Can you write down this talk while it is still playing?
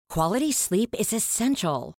Quality sleep is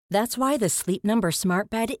essential. That's why the Sleep Number Smart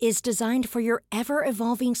Bed is designed for your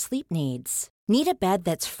ever-evolving sleep needs. Need a bed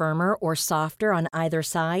that's firmer or softer on either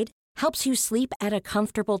side? Helps you sleep at a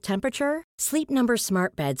comfortable temperature? Sleep Number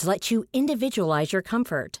Smart Beds let you individualize your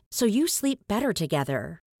comfort, so you sleep better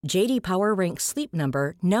together. J.D. Power ranks Sleep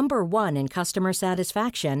Number number 1 in customer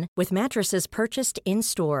satisfaction with mattresses purchased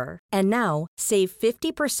in-store. And now, save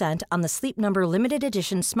 50% on the Sleep Number Limited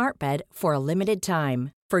Edition Smart Bed for a limited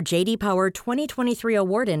time. For J.D. Power 2023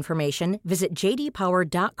 award information, visit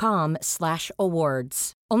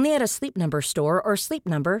jdpower.com/awards. Only at a Sleep Number store or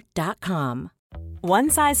sleepnumber.com. One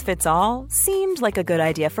size fits all seemed like a good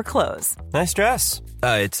idea for clothes. Nice dress.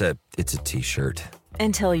 It's a t-shirt.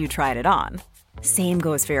 Until you tried it on. Same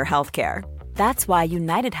goes for your healthcare. That's why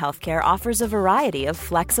United Healthcare offers a variety of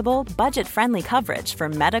flexible, budget-friendly coverage for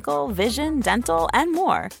medical, vision, dental, and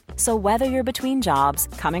more. So whether you're between jobs,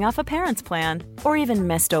 coming off a parent's plan, or even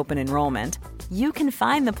missed open enrollment, you can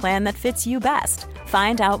find the plan that fits you best.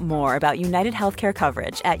 Find out more about United Healthcare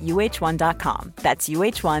coverage at uh1.com. That's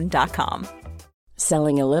uh1.com.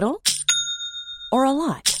 Selling a little or a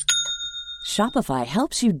lot? Shopify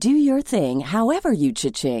helps you do your thing however you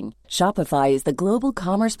cha-ching. Shopify is the global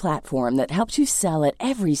commerce platform that helps you sell at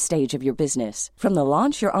every stage of your business. From the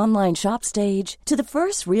launch your online shop stage to the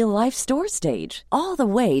first real-life store stage, all the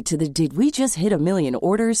way to the did we just hit a million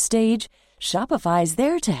orders stage. Shopify is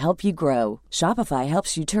there to help you grow. Shopify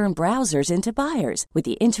helps you turn browsers into buyers with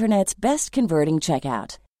the internet's best converting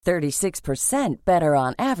checkout. 36% better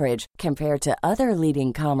on average compared to other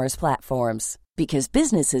leading commerce platforms. Because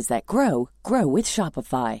businesses that grow, grow with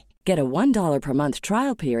Shopify. Get a $1 per month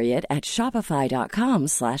trial period at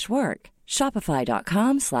shopify.com/work.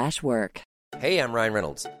 Shopify.com/work. Hey, I'm Ryan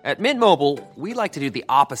Reynolds. At Mint Mobile, we like to do the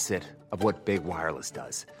opposite of what Big Wireless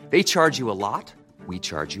does. They charge you a lot, we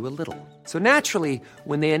charge you a little. So naturally,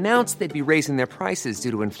 when they announced they'd be raising their prices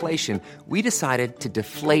due to inflation, we decided to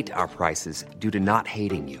deflate our prices due to not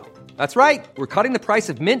hating you. That's right. We're cutting the price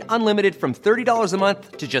of Mint Unlimited from $30 a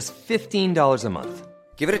month to just $15 a month.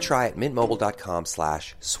 Give it a try at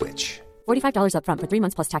mintmobile.com/switch. $45 up front for 3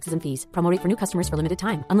 months plus taxes and fees. Promo rate for new customers for limited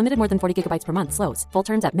time. Unlimited more than 40 gigabytes per month. Slows full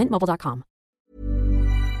terms at mintmobile.com.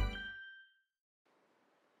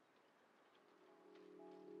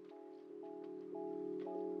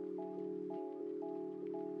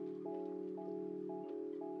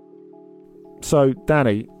 So,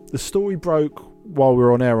 Danny, the story broke while we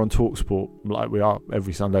were on air on TalkSport, like we are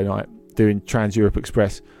every Sunday night, doing Trans Europe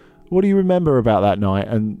Express. What do you remember about that night,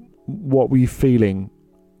 and what were you feeling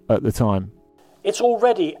at the time? It's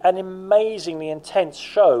already an amazingly intense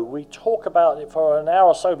show. We talk about it for an hour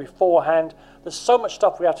or so beforehand. There's so much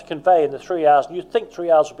stuff we have to convey in the 3 hours, and you'd think 3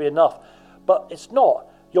 hours would be enough, but it's not.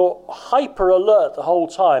 You're hyper alert the whole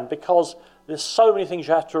time because there's so many things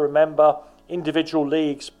you have to remember: individual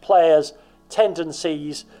leagues, players,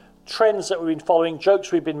 tendencies, trends that we've been following,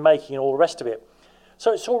 jokes we've been making, and all the rest of it.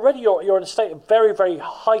 So it's already you're in a state of very, very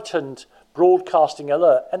heightened broadcasting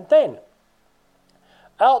alert. And then,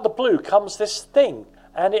 out of the blue comes this thing,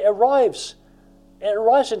 and it arrives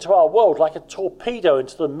into our world like a torpedo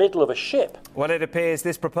into the middle of a ship. Well, it appears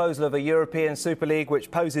this proposal of a European Super League,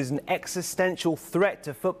 which poses an existential threat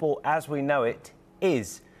to football as we know it,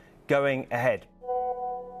 is going ahead.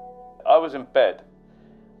 I was in bed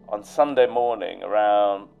on Sunday morning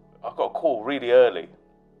I got a call really early,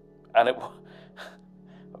 and it was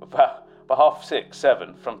about 6:30,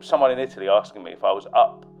 7, from someone in Italy asking me if I was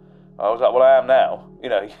up. I was like, well, I am now, you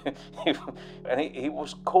know. And he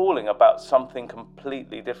was calling about something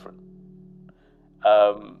completely different,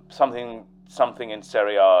 something in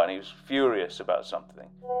Serie A, and he was furious about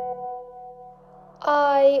something.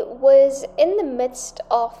 I was in the midst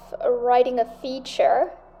of writing a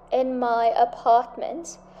feature in my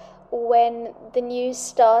apartment when the news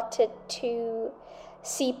started to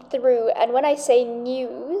seep through. And when I say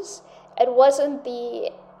news, it wasn't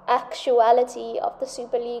the actuality of the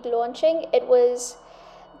Super League launching. It was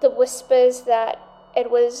the whispers that it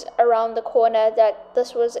was around the corner, that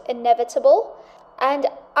this was inevitable. And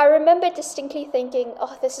I remember distinctly thinking,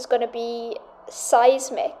 oh, this is going to be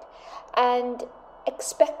seismic, and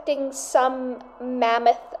expecting some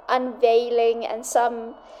mammoth unveiling and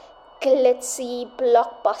some glitzy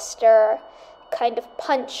blockbuster kind of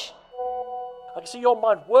punch. I can see your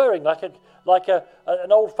mind whirring like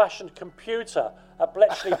an old-fashioned computer at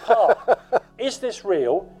Bletchley Park. Is this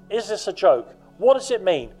real? Is this a joke? What does it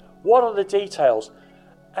mean? What are the details?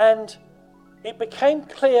 And it became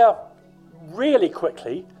clear really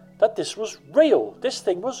quickly that this was real. This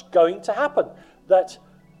thing was going to happen. That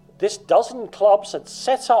this dozen clubs had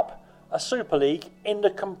set up a Super League in the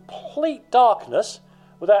complete darkness,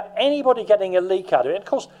 without anybody getting a leak out of it. And of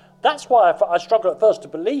course, that's why I struggled at first to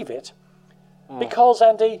believe it, because,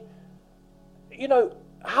 Andy, you know,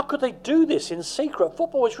 how could they do this in secret?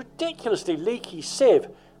 Football is ridiculously leaky sieve,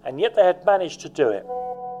 and yet they had managed to do it.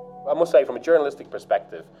 I must say, from a journalistic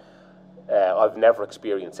perspective, I've never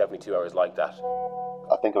experienced 72 hours like that.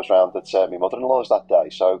 I think I was round at my mother-in-law's that day,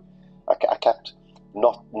 so I kept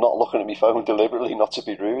not looking at my phone deliberately, not to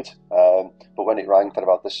be rude. But when it rang for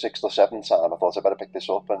about the 6th or 7th time, I thought I'd better pick this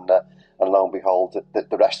up, and lo and behold,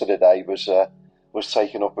 the rest of the day was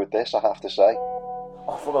taken up with this, I have to say.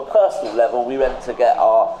 From a personal level, we went to get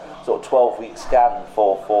our sort of 12-week scan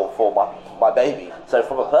for my baby. So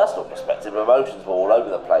from a personal perspective, emotions were all over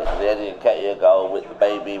the place. The Eddie Nketiah goal with the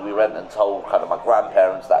baby, we went and told kind of my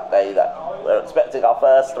grandparents that day that we're expecting our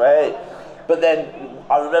first baby. But then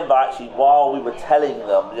I remember actually while we were telling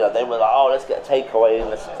them, you know, they were like, oh, let's get a takeaway and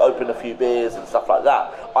let's open a few beers and stuff like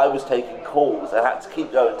that. I was taking calls and had to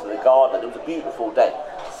keep going to the garden. It was a beautiful day,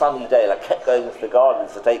 sunny day, and I kept going to the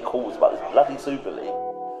gardens to take calls about this bloody Super League.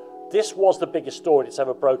 This was the biggest story that's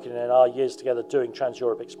ever broken in our years together doing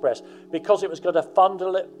Trans-Europe Express, because it was going to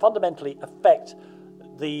fundamentally affect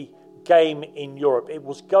the game in Europe. It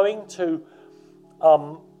was going to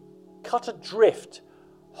cut adrift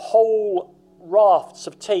whole rafts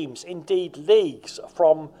of teams, indeed leagues,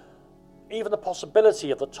 from even the possibility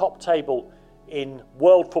of the top table in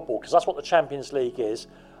world football, because that's what the Champions League is.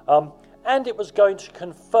 And it was going to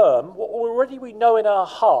confirm what already we know in our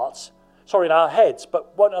hearts, in our heads,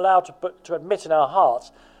 but weren't allowed to admit in our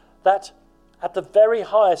hearts, that at the very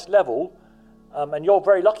highest level, and you're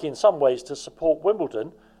very lucky in some ways to support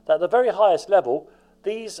Wimbledon, that at the very highest level,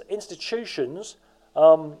 these institutions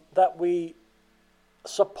that we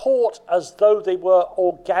support as though they were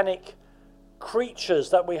organic creatures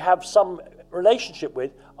that we have some relationship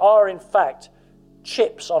with, are in fact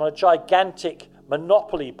chips on a gigantic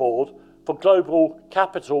monopoly board for global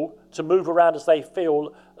capital to move around as they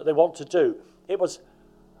feel they want to do. It was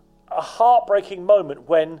a heartbreaking moment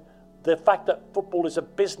when the fact that football is a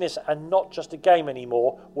business and not just a game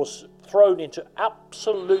anymore was thrown into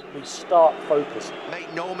absolutely stark focus.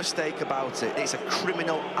 Make no mistake about it, it's a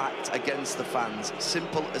criminal act against the fans.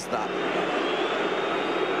 Simple as that.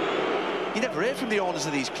 You never hear from the owners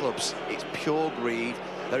of these clubs. It's pure greed.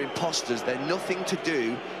 They're imposters. They're nothing to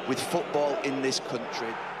do with football in this country.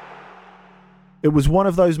 It was one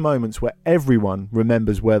of those moments where everyone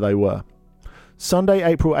remembers where they were. Sunday,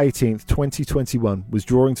 April 18th, 2021 was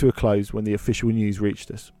drawing to a close when the official news reached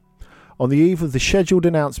us. On the eve of the scheduled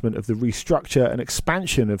announcement of the restructure and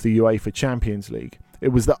expansion of the UEFA Champions League, it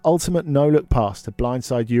was the ultimate no-look pass to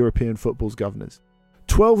blindside European football's governors.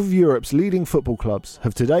 12 of Europe's leading football clubs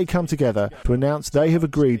have today come together to announce they have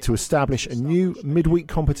agreed to establish a new midweek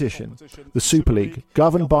competition. The Super League,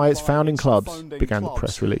 governed by its founding clubs, began the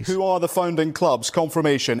press release. Who are the founding clubs?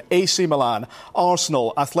 Confirmation: AC Milan,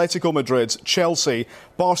 Arsenal, Atletico Madrid, Chelsea,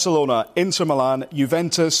 Barcelona, Inter Milan,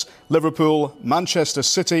 Juventus, Liverpool, Manchester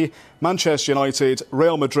City, Manchester United,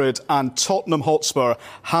 Real Madrid and Tottenham Hotspur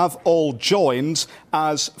have all joined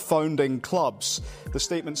as founding clubs. The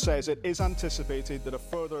statement says it is anticipated that a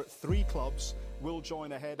further 3 clubs will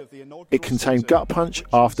join ahead of the inaugural. It contained gut punch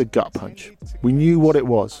after gut punch. We knew what it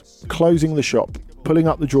was: closing the shop, pulling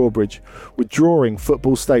up the drawbridge, withdrawing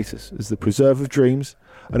football status as the preserve of dreams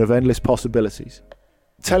and of endless possibilities.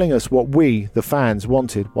 Telling us what we, the fans,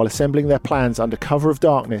 wanted while assembling their plans under cover of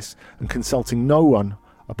darkness and consulting no one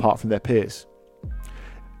apart from their peers.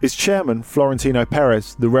 Its chairman, Florentino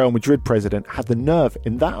Perez, the Real Madrid president, had the nerve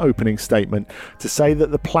in that opening statement to say that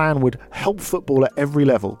the plan would help football at every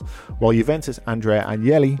level, while Juventus' Andrea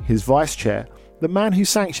Agnelli, his vice chair, the man who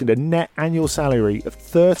sanctioned a net annual salary of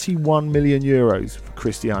 €31 million for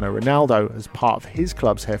Cristiano Ronaldo as part of his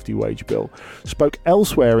club's hefty wage bill, spoke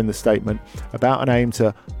elsewhere in the statement about an aim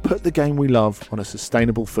to put the game we love on a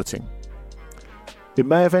sustainable footing. It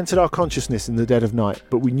may have entered our consciousness in the dead of night,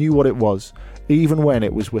 but we knew what it was, even when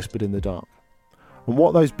it was whispered in the dark. And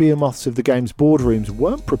what those behemoths of the game's boardrooms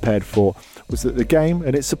weren't prepared for was that the game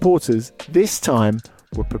and its supporters, this time,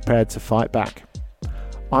 were prepared to fight back.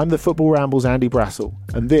 I'm the Football Ramble's Andy Brassell,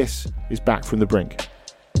 and this is Back from the Brink.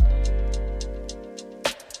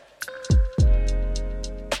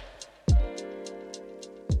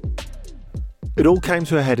 It all came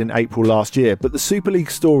to a head in April last year, but the Super League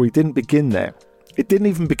story didn't begin there. It didn't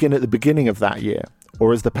even begin at the beginning of that year,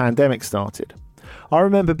 or as the pandemic started. I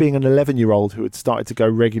remember being an 11-year-old who had started to go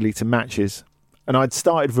regularly to matches, and I'd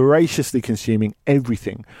started voraciously consuming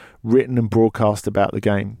everything written and broadcast about the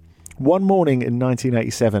game. One morning in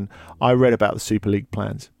 1987, I read about the Super League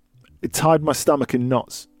plans. It tied my stomach in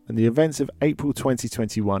knots and the events of April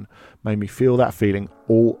 2021 made me feel that feeling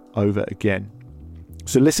all over again.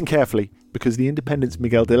 So listen carefully, because the Independent's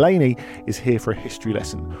Miguel Delaney is here for a history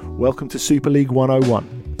lesson. Welcome to Super League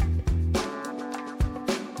 101.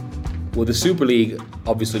 Well, the Super League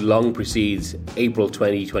obviously long precedes April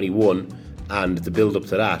 2021 and the build-up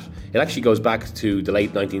to that. It actually goes back to the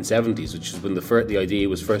late 1970s, which is when the idea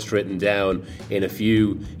was first written down in a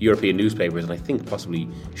few European newspapers, and I think possibly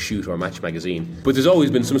Shoot or Match magazine. But there's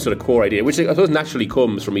always been some sort of core idea, which I suppose naturally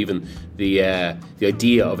comes from even the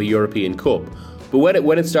idea of a European Cup. But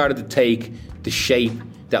when it started to take the shape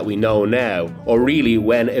that we know now, or really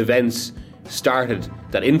when events started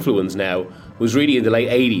that influence now, was really in the late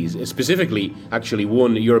 80s, specifically actually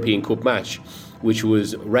one European Cup match, which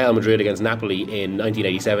was Real Madrid against Napoli in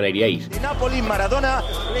 1987-88. Napoli, Maradona,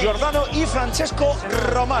 Giordano y Francesco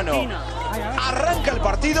Romano. Arranca el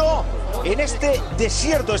partido en este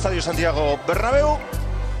desierto estadio Santiago Bernabéu.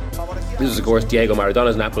 This was, of course, Diego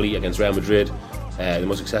Maradona's Napoli against Real Madrid, the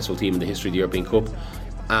most successful team in the history of the European Cup,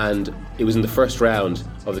 and it was in the first round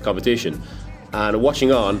of the competition. And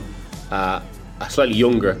watching on, a slightly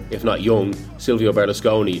younger, if not young, Silvio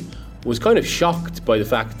Berlusconi was kind of shocked by the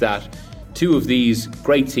fact that two of these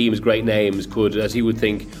great teams, great names, could, as he would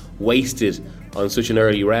think, waste it on such an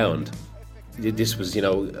early round. This was,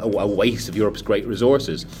 a waste of Europe's great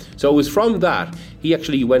resources. So it was from that he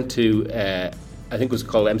actually went to, I think it was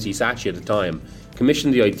called MC Sachi at the time,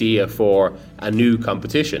 commissioned the idea for a new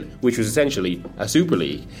competition, which was essentially a Super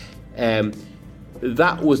League.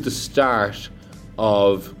 That was the start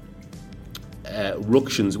of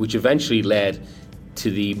ructions, which eventually led to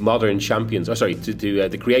the modern champions, to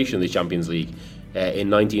the creation of the Champions League in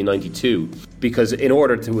 1992. Because in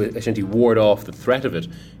order to essentially ward off the threat of it,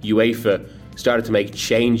 UEFA started to make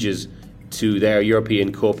changes to their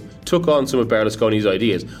European Cup, took on some of Berlusconi's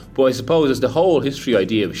ideas. But I suppose as the whole history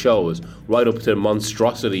idea shows, right up to the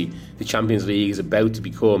monstrosity the Champions League is about to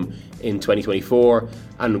become in 2024,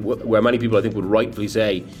 and where many people I think would rightfully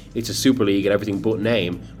say it's a Super League and everything but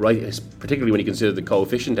name, right? Particularly when you consider the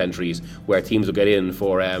coefficient entries where teams will get in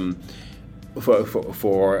for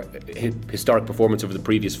historic performance over the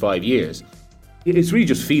previous 5 years. It's really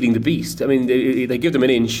just feeding the beast. I mean, they give them an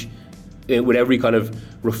inch with every kind of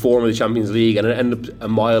reform of the Champions League, and it ends up a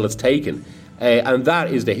mile it's taken. And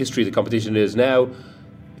that is the history of the competition is now,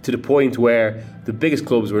 to the point where the biggest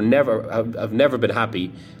clubs have never been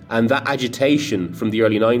happy, and that agitation from the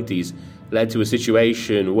early 90s led to a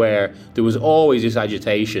situation where there was always this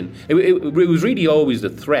agitation. It was really always the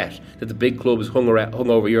threat that the big clubs hung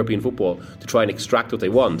over European football to try and extract what they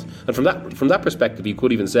want. And from that perspective, you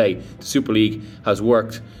could even say the Super League has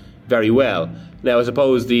worked very well. Now, I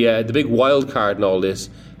suppose the big wild card in all this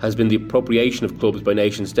has been the appropriation of clubs by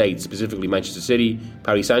nation states, specifically Manchester City,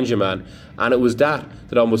 Paris Saint-Germain, and it was that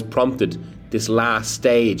almost prompted this last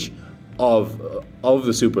stage of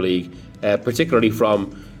the Super League, particularly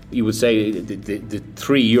from, you would say, the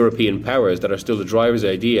three European powers that are still the driver's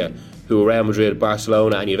idea, who are Real Madrid,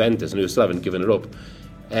 Barcelona and Juventus, and who still haven't given it up.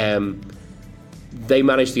 They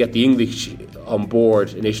managed to get the English on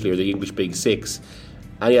board initially, or the English Big Six,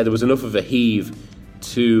 and there was enough of a heave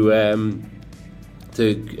to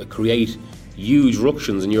create huge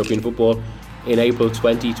ructions in European football in April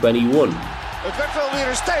 2021. Het werd wel weer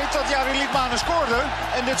eens tijd dat Jari Liedmanen scoorde.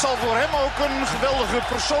 En dit zal voor hem ook een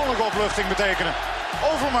geweldige persoonlijke opluchting betekenen.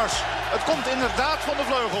 Overmars, het komt inderdaad van de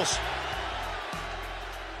vleugels.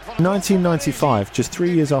 In 1995, just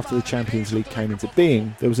 3 years after the Champions League came into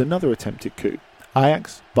being, there was another attempted coup.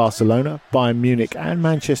 Ajax, Barcelona, Bayern Munich and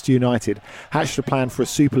Manchester United hatched a plan for a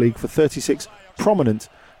Super League for 36 prominent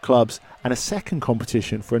clubs and a second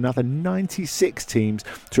competition for another 96 teams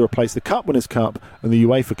to replace the Cup Winners' Cup and the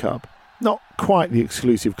UEFA Cup. Not quite the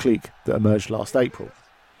exclusive clique that emerged last April.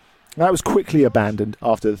 That was quickly abandoned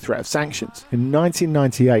after the threat of sanctions. In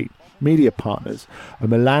 1998, Media Partners, a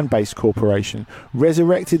Milan-based corporation,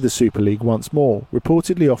 resurrected the Super League once more,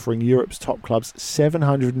 reportedly offering Europe's top clubs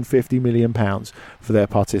 £750 million for their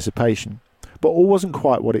participation. But all wasn't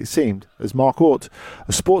quite what it seemed, as Mark Ort,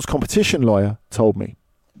 a sports competition lawyer, told me.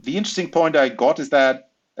 The interesting point I got is that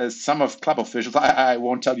some of club officials, I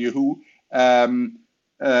won't tell you who,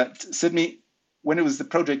 said me, when it was the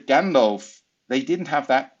Project Gandalf, they didn't have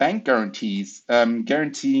that bank guarantees,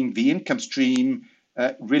 guaranteeing the income stream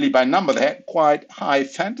really by number. They had quite high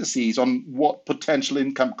fantasies on what potential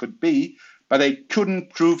income could be, but they couldn't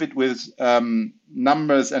prove it with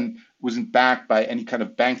numbers and wasn't backed by any kind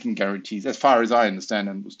of banking guarantees, as far as I understand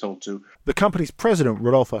and was told to. The company's president,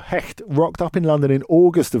 Rodolfo Hecht, rocked up in London in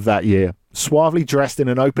August of that year. Suavely dressed in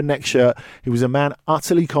an open-neck shirt, he was a man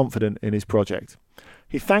utterly confident in his project.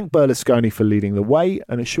 He thanked Berlusconi for leading the way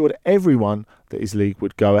and assured everyone that his league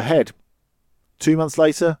would go ahead. 2 months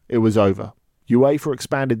later, it was over. UEFA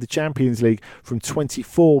expanded the Champions League from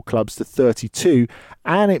 24 clubs to 32,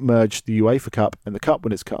 and it merged the UEFA Cup and the Cup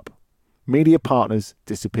Winners' Cup. Media partners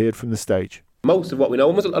disappeared from the stage. Most of what we know,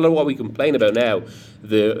 almost a lot of what we complain about now,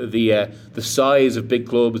 the size of big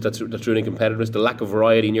clubs that's ruining competitiveness, the lack of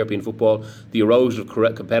variety in European football, the erosion of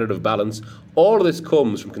correct competitive balance, all of this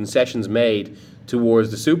comes from concessions made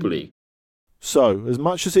towards the Super League. So, as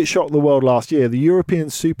much as it shocked the world last year, the European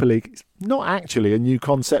Super League is not actually a new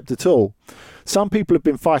concept at all. Some people have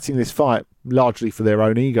been fighting this fight, largely for their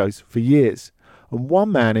own egos, for years. And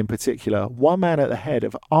one man in particular, one man at the head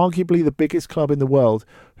of arguably the biggest club in the world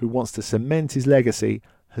who wants to cement his legacy,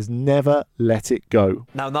 has never let it go.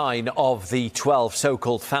 Now, 9 of the 12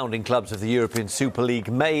 so-called founding clubs of the European Super League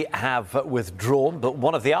may have withdrawn, but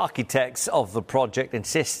one of the architects of the project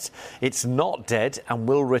insists it's not dead and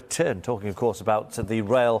will return. Talking, of course, about the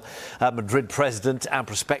Real Madrid president and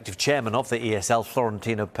prospective chairman of the ESL,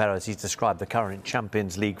 Florentino Perez. He's described the current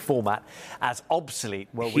Champions League format as obsolete.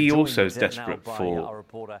 Well, he also is desperate for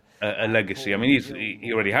a legacy. I mean,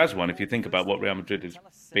 he already has one if you think about what Real Madrid has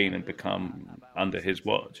been and become under his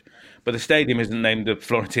watch. But the stadium isn't named the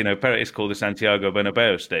Florentino Perez, it's called the Santiago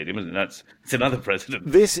Bernabeu Stadium, isn't it? It's another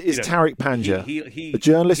president. This is Tariq Panja, a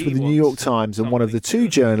journalist with the New York Times and one of the 2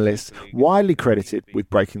 journalists widely credited with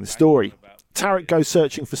breaking the story. Tariq goes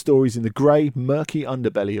searching for stories in the grey, murky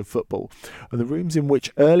underbelly of football, and the rooms in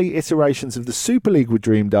which early iterations of the Super League were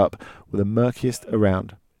dreamed up were the murkiest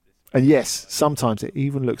around. And yes, sometimes it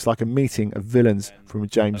even looks like a meeting of villains from a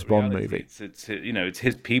James Bond movie. It's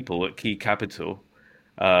his people at Key Capital,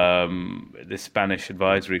 the Spanish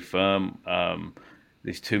advisory firm,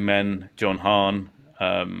 these 2 men, John Hahn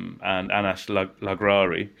and Anas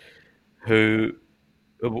Lagrari, who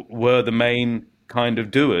were the main kind of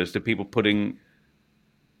doers, the people putting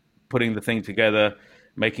the thing together,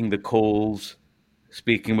 making the calls,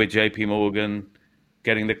 speaking with JP Morgan,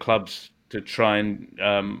 getting the clubs to try and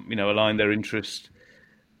align their interests.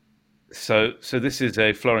 So this is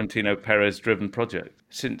a Florentino Perez-driven project.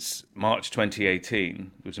 Since March 2018,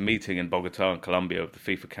 there was a meeting in Bogota in Colombia of the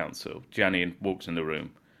FIFA Council. Gianni walks in the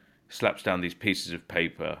room, slaps down these pieces of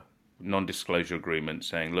paper, non-disclosure agreement,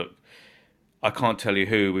 saying, look, I can't tell you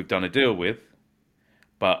who we've done a deal with,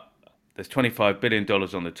 but there's $25 billion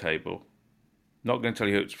on the table. Not going to tell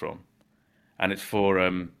you who it's from. And it's for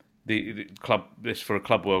the club. It's for a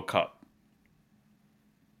Club World Cup.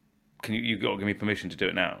 You've got to give me permission to do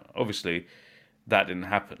it now. Obviously, that didn't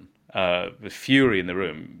happen. The fury in the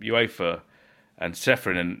room. UEFA and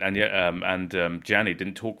Ceferin and Gianni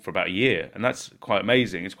didn't talk for about a year, and that's quite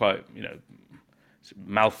amazing. It's quite it's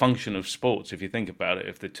malfunction of sports if you think about it.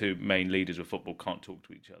 If the 2 main leaders of football can't talk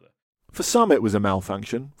to each other. For some, it was a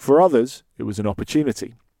malfunction. For others, it was an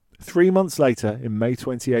opportunity. 3 months later, in May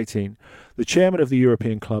 2018, the chairman of the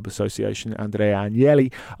European Club Association, Andrea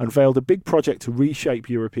Agnelli, unveiled a big project to reshape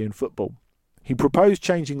European football. He proposed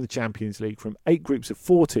changing the Champions League from 8 groups of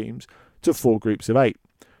 4 teams to 4 groups of 8.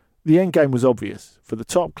 The end game was obvious, for the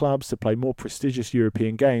top clubs to play more prestigious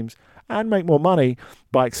European games and make more money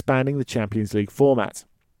by expanding the Champions League format.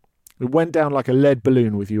 It went down like a lead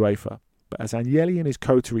balloon with UEFA. But as Agnelli and his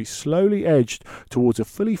coterie slowly edged towards a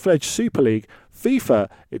fully fledged Super League, FIFA,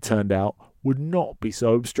 it turned out, would not be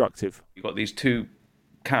so obstructive. You've got these 2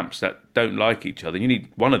 camps that don't like each other. You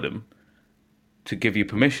need one of them to give you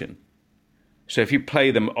permission. So if you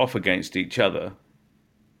play them off against each other,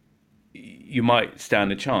 you might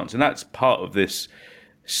stand a chance. And that's part of this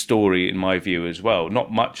story, in my view, as well.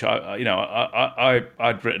 Not much.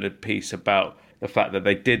 I'd written a piece about the fact that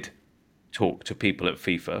they did talk to people at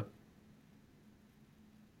FIFA.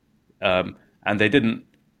 And they didn't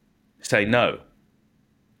say no.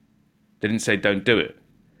 They didn't say don't do it,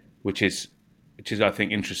 which is I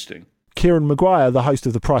think interesting. Kieran Maguire, the host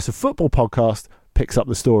of the Price of Football podcast, picks up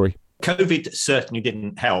the story. COVID certainly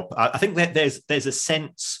didn't help. I think that there's a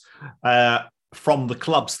sense from the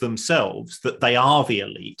clubs themselves that they are the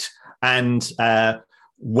elite, and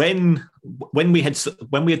when we had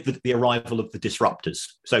the arrival of the disruptors.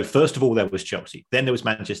 So first of all, there was Chelsea, then there was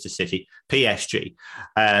Manchester City, PSG,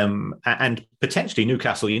 and potentially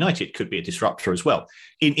Newcastle United could be a disruptor as well.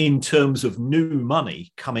 In terms of new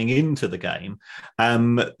money coming into the game,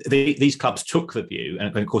 these clubs took the view,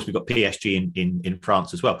 and of course we've got PSG in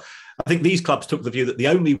France as well. I think these clubs took the view that the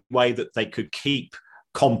only way that they could keep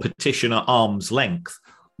competition at arm's length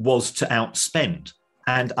was to outspend,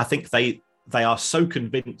 and I think they are so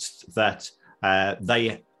convinced that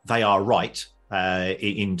they are right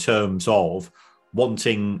in terms of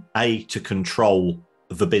wanting to control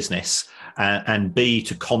the business and B,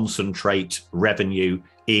 to concentrate revenue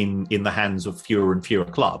in the hands of fewer and fewer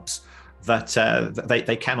clubs, that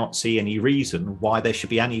they cannot see any reason why there should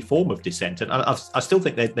be any form of dissent. And I still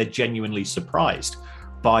think they're genuinely surprised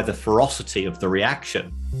by the ferocity of the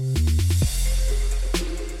reaction.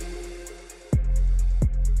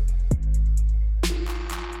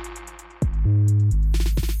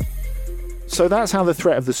 So that's how the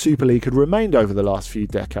threat of the Super League had remained over the last few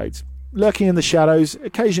decades, lurking in the shadows,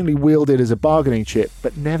 occasionally wielded as a bargaining chip,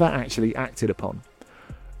 but never actually acted upon.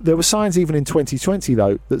 There were signs even in 2020,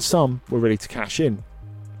 though, that some were ready to cash in.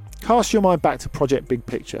 Cast your mind back to Project Big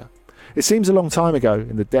Picture. It seems a long time ago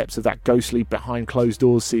in the depths of that ghostly behind closed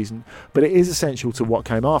doors season, but it is essential to what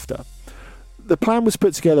came after. The plan was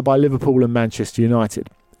put together by Liverpool and Manchester United.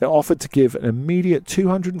 It offered to give an immediate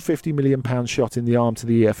 £250 million shot in the arm to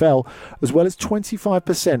the EFL, as well as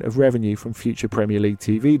 25% of revenue from future Premier League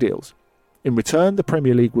TV deals. In return, the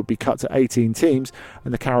Premier League would be cut to 18 teams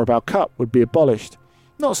and the Carabao Cup would be abolished.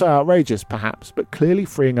 Not so outrageous, perhaps, but clearly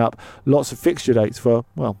freeing up lots of fixture dates for,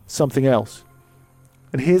 well, something else.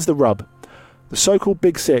 And here's the rub. The so-called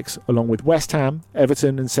Big Six, along with West Ham,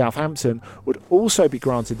 Everton and Southampton, would also be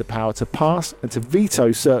granted the power to pass and to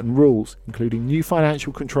veto certain rules, including new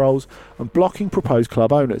financial controls and blocking proposed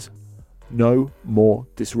club owners. No more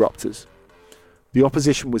disruptors. The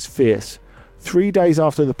opposition was fierce. 3 days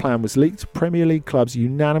after the plan was leaked, Premier League clubs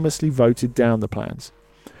unanimously voted down the plans.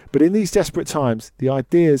 But in these desperate times, the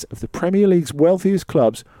ideas of the Premier League's wealthiest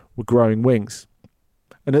clubs were growing wings.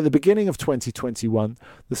 And at the beginning of 2021,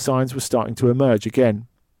 the signs were starting to emerge again.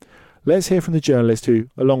 Let's hear from the journalist who,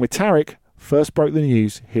 along with Tariq, first broke the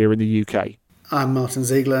news here in the UK. I'm Martin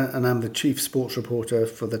Ziegler, and I'm the chief sports reporter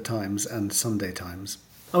for The Times and Sunday Times.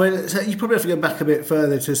 I mean, so you probably have to go back a bit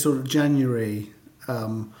further to sort of January,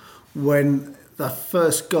 when I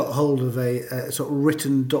first got hold of a sort of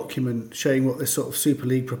written document showing what this sort of Super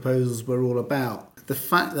League proposals were all about. The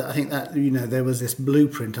fact that I think that, you know, there was this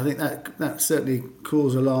blueprint, I think that certainly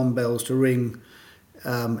caused alarm bells to ring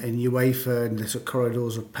in UEFA and the sort of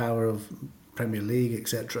corridors of power of Premier League,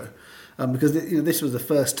 etc. Because this was the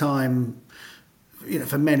first time,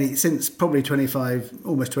 for many, since probably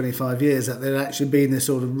almost 25 years, that there had actually been this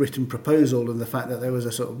sort of written proposal, and the fact that there was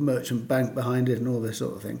a sort of merchant bank behind it and all this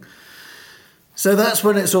sort of thing. So that's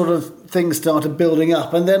when things started building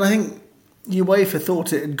up, and then I think UEFA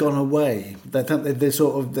thought it had gone away. They thought they'd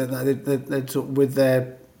with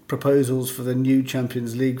their proposals for the new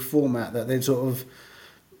Champions League format, that they'd sort of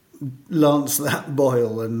lanced that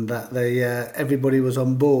boil and that everybody was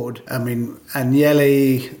on board. I mean,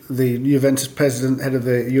 Agnelli, the Juventus president, head of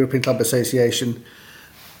the European Club Association,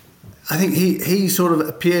 I think he sort of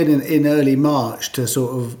appeared in early March to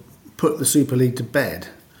sort of put the Super League to bed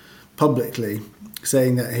publicly,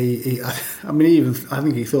 saying that he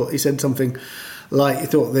said something like he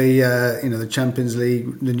thought the Champions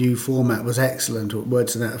League, the new format was excellent, or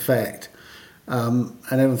words to that effect, and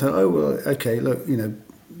everyone thought, oh well, okay, look,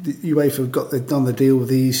 the UEFA have done the deal with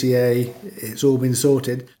the ECA, it's all been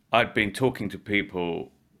sorted. I'd been talking to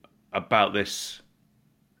people about this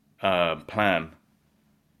plan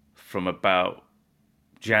from about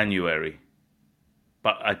January,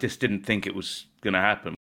 but I just didn't think it was going to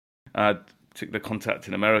happen. I took the contact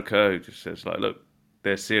in America who just says, like, look,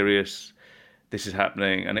 they're serious, this is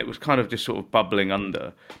happening, and it was kind of just sort of bubbling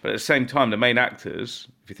under. But at the same time, the main actors,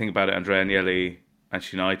 if you think about it, Andrea Agnelli,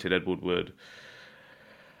 Manchester United, Ed Woodward,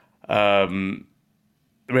 Real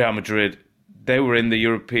Madrid, they were in the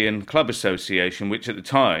European Club Association, which at the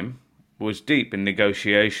time was deep in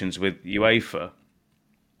negotiations with UEFA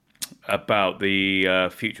about the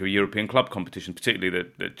future European club competition, particularly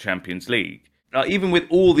the Champions League. Even with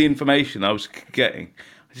all the information I was getting,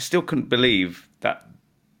 I just still couldn't believe that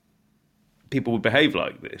people would behave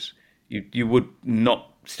like this. You would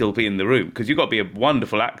not still be in the room, because you've got to be a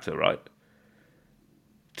wonderful actor, right,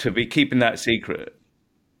 to be keeping that secret.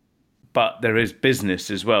 But there is business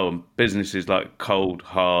as well, and business is like cold,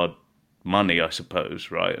 hard money, I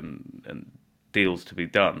suppose, right, and deals to be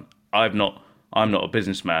done. I'm not a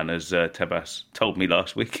businessman, as Tebas told me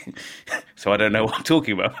last week, so I don't know what I'm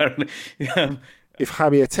talking about, apparently. If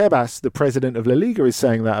Javier Tebas, the president of La Liga, is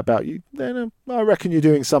saying that about you, then I reckon you're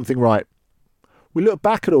doing something right. We look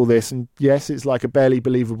back at all this, and yes, it's like a barely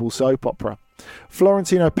believable soap opera.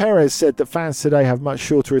 Florentino Perez said that fans today have much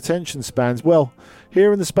shorter attention spans. Well,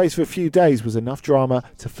 here in the space of a few days was enough drama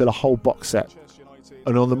to fill a whole box set.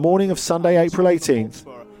 And on the morning of Sunday, April 18th,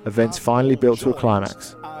 events finally built to a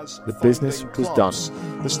climax. The business was done.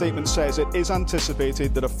 The statement says it is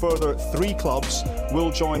anticipated that a further 3 clubs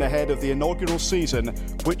will join ahead of the inaugural season,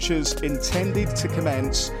 which is intended to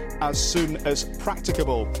commence as soon as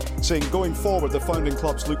practicable, saying going forward the founding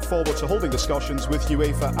clubs look forward to holding discussions with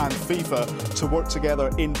UEFA and FIFA to work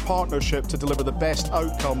together in partnership to deliver the best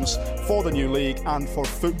outcomes for the new league and for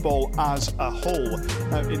football as a whole.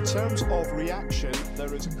 Now, in terms of reaction,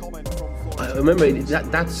 there is a comment from I remember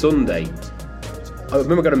that Sunday, I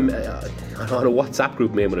remember got on a WhatsApp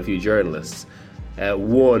group made with a few journalists.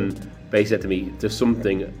 One basically said to me, there's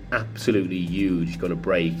something absolutely huge going to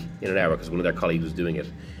break in an hour, because one of their colleagues was doing it.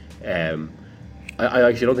 I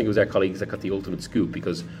actually don't think it was their colleagues that got the ultimate scoop,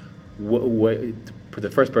 because the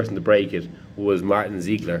first person to break it was Martin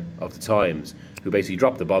Ziegler of the Times, who basically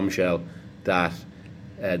dropped the bombshell that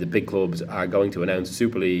the big clubs are going to announce a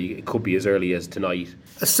Super League. It could be as early as tonight.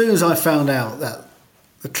 As soon as I found out that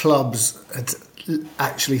the clubs had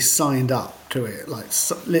actually signed up to it, like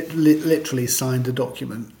literally signed a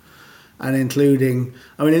document, and including,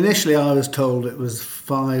 I mean, initially I was told it was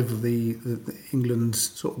 5 of the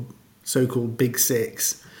England's sort of so-called Big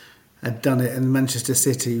Six had done it, and Manchester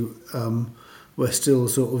City were still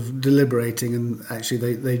sort of deliberating, and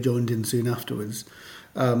actually they joined in soon afterwards.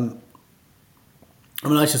 I mean,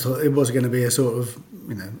 I just thought it was going to be a sort of,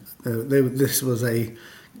 this was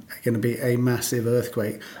going to be a massive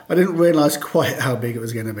earthquake. I didn't realise quite how big it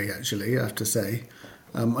was going to be, actually, I have to say.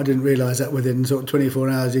 I didn't realise that within sort of 24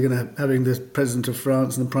 hours you're going to having the President of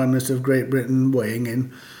France and the Prime Minister of Great Britain weighing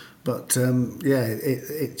in. But,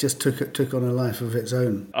 it just took on a life of its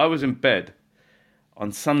own. I was in bed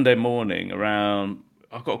on Sunday morning around,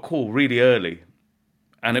 I got a call really early,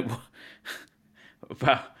 and it was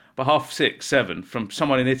about 6:30, 7, from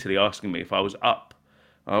someone in Italy asking me if I was up.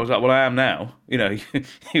 I was like, well, I am now.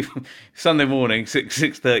 Sunday morning,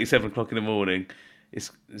 6:30, 7 o'clock in the morning,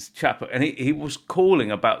 it's chap, and he was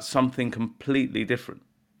calling about something completely different.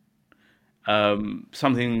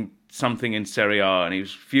 Something in Serie A, and he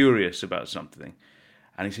was furious about something.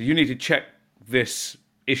 And he said, you need to check this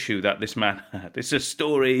issue that this man had. It's a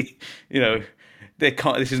story,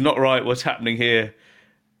 this is not right, what's happening here.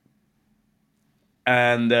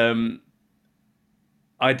 And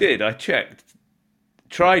I did. I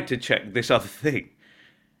tried to check this other thing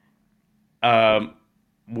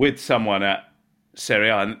with someone at Serie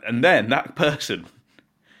A, and then that person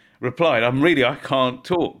replied, I can't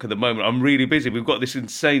talk at the moment. I'm really busy. We've got this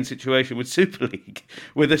insane situation with Super League,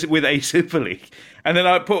 with a Super League. And then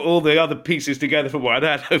I put all the other pieces together from what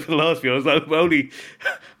I'd had over the last few. I was like,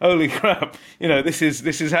 holy crap! This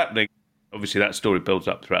is happening. Obviously, that story builds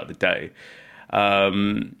up throughout the day.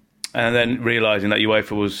 And then realising that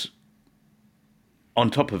UEFA was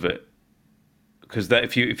on top of it, because that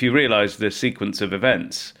if you realise the sequence of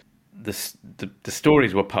events, the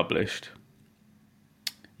stories were published.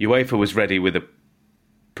 UEFA was ready with a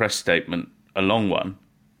press statement, a long one,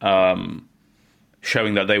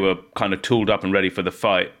 showing that they were kind of tooled up and ready for the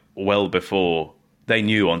fight well before they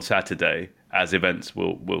knew on Saturday, as events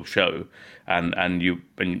will show, and you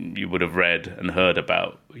would have read and heard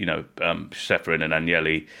about Ceferin and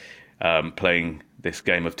Agnelli playing this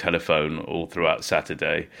game of telephone all throughout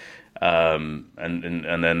Saturday, and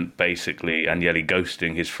then basically Agnelli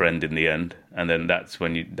ghosting his friend in the end, and then that's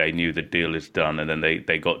when they knew the deal is done, and then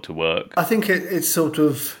they got to work. I think it's sort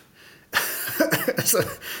of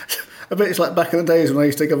I bet it's like back in the days when I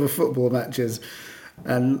used to cover football matches.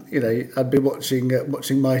 And I'd be watching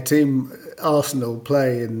my team Arsenal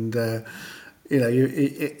play, and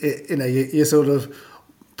you sort of,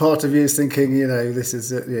 part of you is thinking, this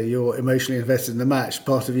is you're emotionally invested in the match.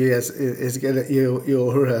 Part of you is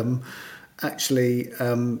you're actually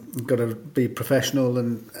got to be professional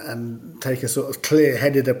and take a sort of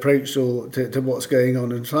clear-headed approach to what's going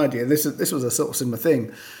on inside you. And this was a sort of similar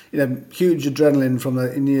thing. Huge adrenaline from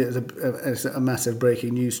a massive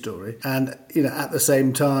breaking news story, and at the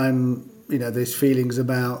same time, there's feelings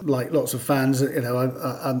about, like lots of fans.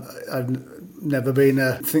 I've never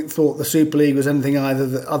thought the Super League was anything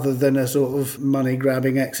other than a sort of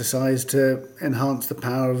money-grabbing exercise to enhance the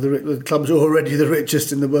power of the clubs who are already the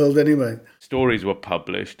richest in the world anyway. Stories were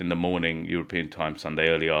published in the morning European time, Sunday,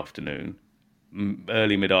 early afternoon.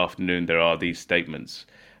 Early mid-afternoon, there are these statements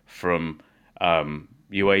from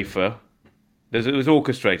UEFA. It was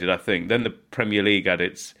orchestrated, I think. Then the Premier League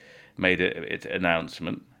made its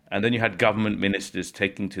announcement. And then you had government ministers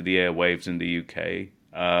taking to the airwaves in the UK.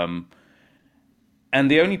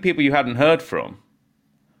 And the only people you hadn't heard from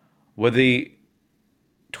were the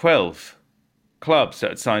 12 clubs that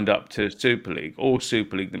had signed up to Super League, or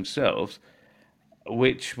Super League themselves,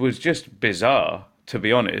 which was just bizarre, to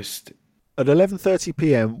be honest. At 11:30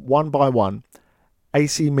 p.m, one by one,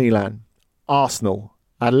 AC Milan, Arsenal,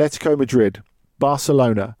 Atletico Madrid,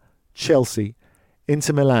 Barcelona, Chelsea,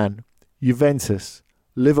 Inter Milan, Juventus,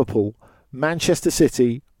 Liverpool, Manchester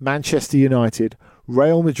City, Manchester United,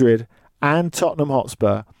 Real Madrid and Tottenham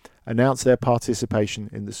Hotspur announced their participation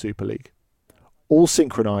in the Super League. All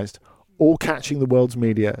synchronised, all catching the world's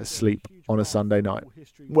media asleep on a Sunday night.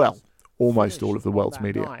 Well, almost all of the world's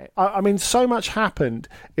media. I mean, so much happened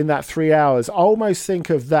in that 3 hours. I almost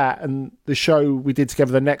think of that and the show we did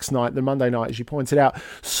together the next night, the Monday night, as you pointed out.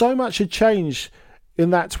 So much had changed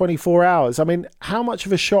in that 24 hours. I mean, how much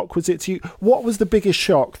of a shock was it to you? What was the biggest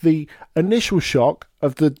shock? The initial shock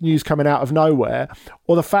of the news coming out of nowhere,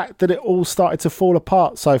 or the fact that it all started to fall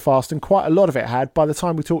apart so fast, and quite a lot of it had by the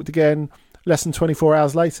time we talked again less than 24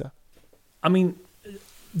 hours later? I mean,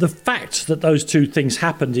 the fact that those two things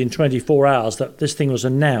happened in 24 hours, that this thing was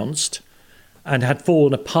announced and had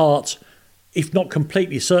fallen apart, if not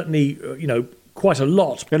completely, certainly, quite a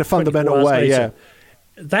lot. In a fundamental way, later,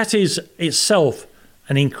 that is itself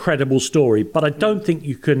an incredible story. But I don't think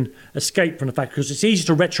you can escape from the fact, because it's easy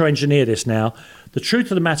to retro-engineer this now. The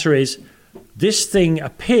truth of the matter is, this thing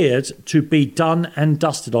appeared to be done and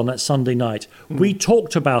dusted on that Sunday night. We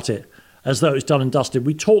talked about it as though it was done and dusted.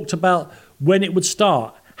 We talked about when it would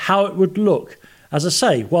start, how it would look. As I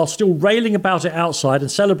say, while still railing about it outside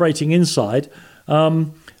and celebrating inside,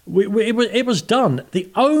 it was done. The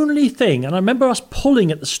only thing, and I remember us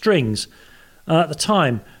pulling at the strings at the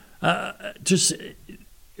time,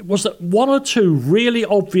 was that one or two really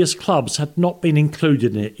obvious clubs had not been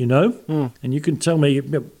included in it, And you can tell me,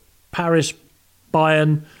 Paris,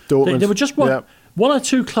 Bayern, Dortmund. There were just one or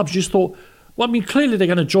two clubs you just thought, well, I mean, clearly they're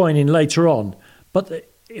going to join in later on. But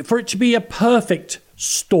for it to be a perfect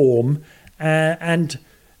storm and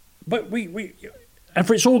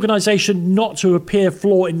for its organisation not to appear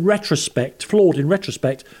flawed in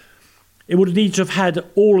retrospect, it would need to have had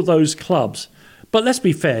all of those clubs. But let's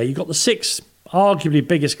be fair, you've got the 6 arguably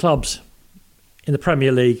biggest clubs in the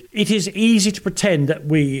Premier League. It is easy to pretend that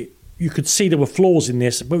you could see there were flaws in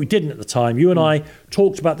this, but we didn't at the time. You and I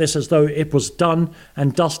talked about this as though it was done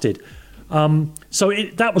and dusted.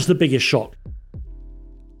 That was the biggest shock.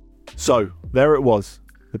 So, there it was.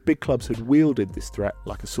 The big clubs had wielded this threat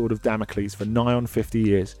like a sword of Damocles for nigh on 50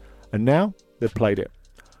 years, and now they've played it.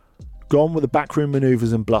 Gone were the backroom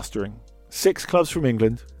manoeuvres and blustering. 6 clubs from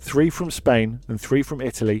England, 3 from Spain and 3 from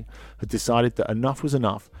Italy had decided that enough was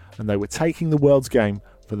enough, and they were taking the world's game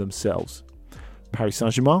for themselves. Paris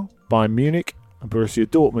Saint-Germain, Bayern Munich and Borussia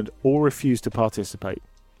Dortmund all refused to participate.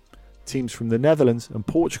 Teams from the Netherlands and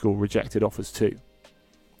Portugal rejected offers too.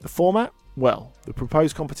 The format? Well, the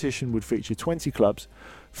proposed competition would feature 20 clubs,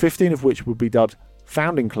 15 of which would be dubbed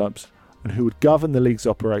founding clubs, and who would govern the league's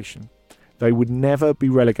operation. They would never be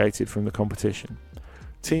relegated from the competition.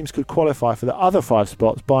 Teams could qualify for the other 5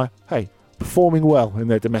 spots by, performing well in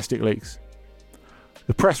their domestic leagues.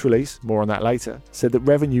 The press release, more on that later, said that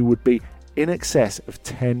revenue would be in excess of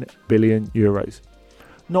 €10 billion.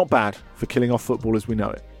 Not bad for killing off football as we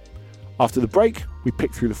know it. After the break, we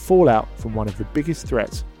pick through the fallout from one of the biggest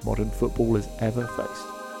threats modern football has ever faced.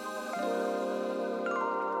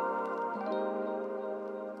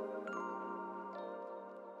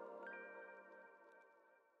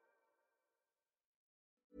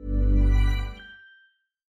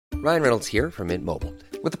 Ryan Reynolds here from Mint Mobile.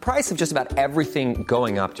 With the price of just about everything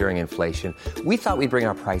going up during inflation, we thought we'd bring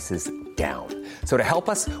our prices down. So to help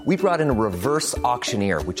us, we brought in a reverse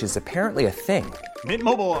auctioneer, which is apparently a thing. Mint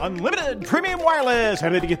Mobile Unlimited Premium Wireless. How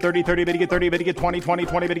to get 30, 30, how to get 30, how to get 20, 20,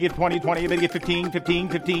 20, how to get 20, 20, how to get 15, 15,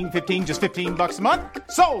 15, 15, just $15 a month?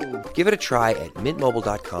 Sold! Give it a try at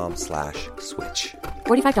mintmobile.com/switch.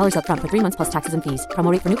 $45 up front for 3 months plus taxes and fees.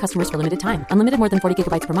 Promo rate for new customers for limited time. Unlimited more than 40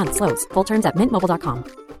 gigabytes per month. Slows full terms at mintmobile.com.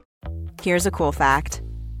 Here's a cool fact.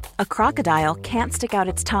 A crocodile can't stick out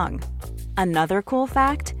its tongue. Another cool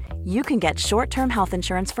fact, you can get short-term health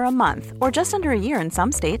insurance for a month or just under a year in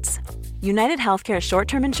some states. United Healthcare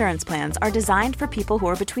short-term insurance plans are designed for people who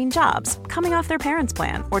are between jobs, coming off their parents'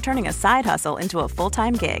 plan, or turning a side hustle into a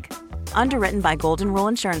full-time gig. Underwritten by Golden Rule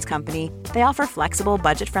Insurance Company, they offer flexible,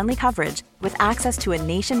 budget-friendly coverage with access to a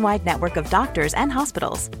nationwide network of doctors and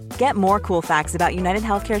hospitals. Get more cool facts about United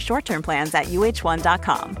Healthcare short-term plans at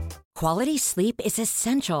uh1.com. Quality sleep is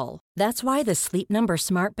essential. That's why the Sleep Number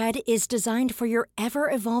Smart Bed is designed for your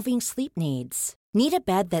ever-evolving sleep needs. Need a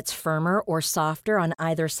bed that's firmer or softer on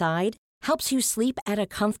either side? Helps you sleep at a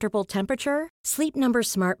comfortable temperature? Sleep Number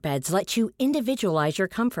Smart Beds let you individualize your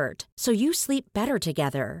comfort, so you sleep better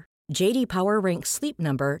together. J.D. Power ranks Sleep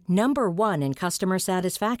Number number 1 in customer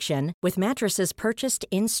satisfaction with mattresses purchased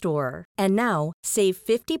in-store. And now, save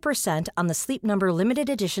 50% on the Sleep Number Limited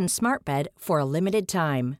Edition Smart Bed for a limited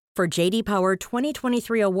time. For JD Power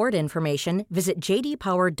 2023 award information, visit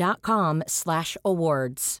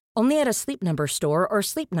jdpower.com/awards. Only at a Sleep Number store or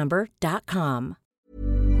sleepnumber.com.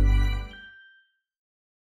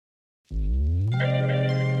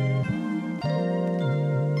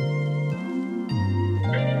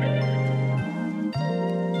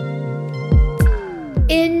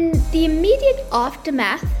 In the immediate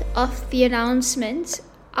aftermath of the announcement,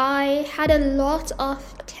 I had a lot of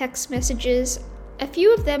text messages, a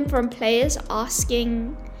few of them from players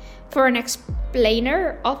asking for an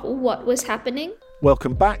explainer of what was happening.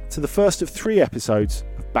 Welcome back to the first of 3 episodes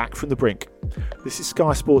of Back from the Brink. This is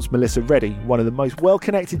Sky Sports' Melissa Reddy, one of the most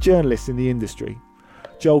well-connected journalists in the industry.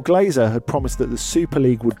 Joel Glazer had promised that the Super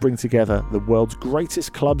League would bring together the world's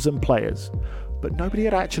greatest clubs and players, but nobody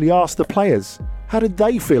had actually asked the players. How did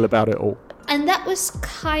they feel about it all? And that was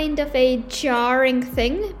kind of a jarring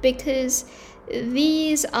thing, because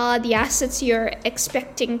these are the assets you're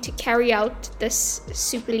expecting to carry out this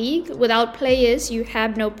Super League. Without players, you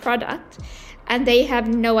have no product, and they have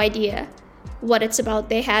no idea what it's about.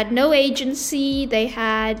 They had no agency, they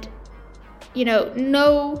had,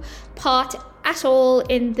 no part at all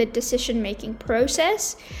in the decision-making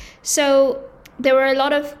process. So there were a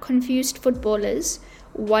lot of confused footballers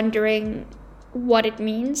wondering what it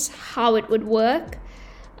means, how it would work.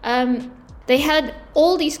 They had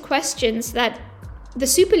all these questions that the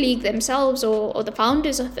Super League themselves or the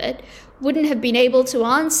founders of it wouldn't have been able to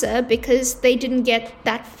answer, because they didn't get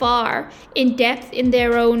that far in depth in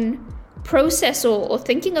their own process or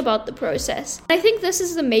thinking about the process. I think this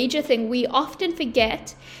is the major thing we often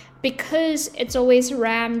forget, because it's always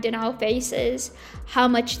rammed in our faces how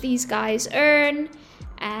much these guys earn,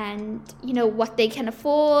 and what they can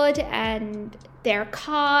afford, and their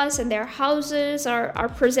cars and their houses are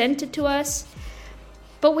presented to us.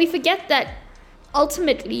 But we forget that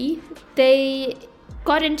ultimately they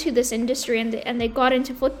got into this industry and they got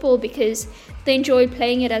into football because they enjoyed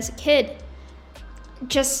playing it as a kid,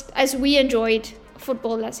 just as we enjoyed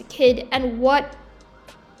football as a kid. And what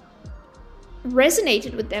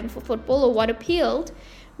resonated with them for football, or what appealed,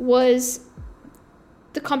 was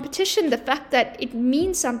the competition, the fact that it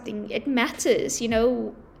means something, it matters.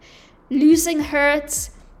 Losing hurts,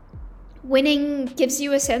 winning gives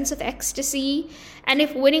you a sense of ecstasy, and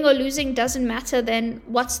if winning or losing doesn't matter, then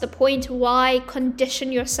what's the point? Why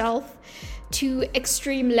condition yourself to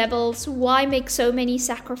extreme levels? Why make so many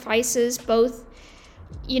sacrifices, both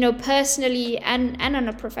personally and on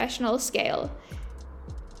a professional scale,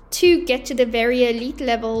 to get to the very elite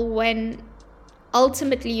level, when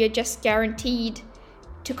ultimately you're just guaranteed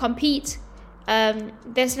to compete?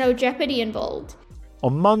 There's no jeopardy involved.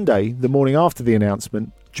 On Monday, the morning after the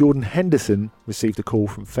announcement, Jordan Henderson received a call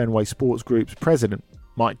from Fenway Sports Group's president,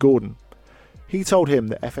 Mike Gordon. He told him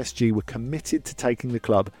that FSG were committed to taking the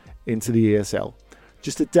club into the ESL,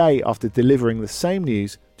 just a day after delivering the same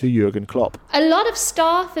news to Jurgen Klopp. A lot of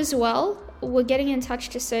staff as well were getting in touch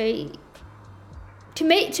to say, to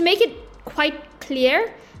make it quite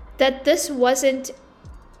clear that this wasn't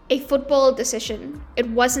a football decision. It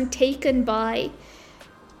wasn't taken by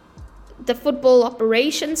the football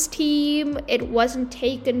operations team. It wasn't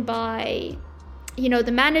taken by,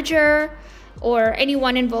 the manager or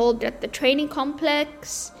anyone involved at the training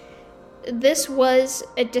complex. This was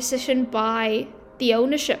a decision by the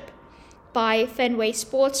ownership, by Fenway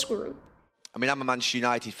Sports Group. I mean, I'm a Manchester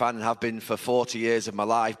United fan and have been for 40 years of my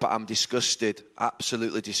life, but I'm disgusted,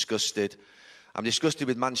 absolutely disgusted. I'm disgusted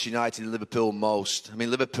with Manchester United and Liverpool most. I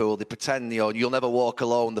mean, Liverpool, they pretend, you'll never walk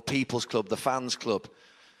alone, the people's club, the fans' club.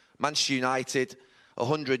 Manchester United,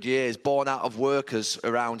 100 years, born out of workers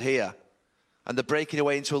around here. And they're breaking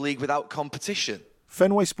away into a league without competition.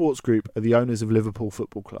 Fenway Sports Group are the owners of Liverpool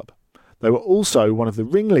Football Club. They were also one of the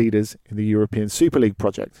ringleaders in the European Super League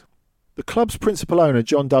project. The club's principal owner,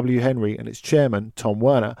 John W. Henry, and its chairman, Tom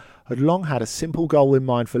Werner, had long had a simple goal in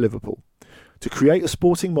mind for Liverpool: to create a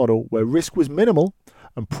sporting model where risk was minimal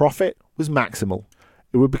and profit was maximal.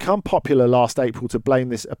 It would become popular last April to blame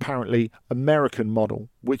this apparently American model,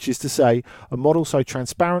 which is to say, a model so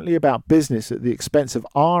transparently about business at the expense of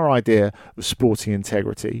our idea of sporting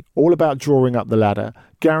integrity, all about drawing up the ladder,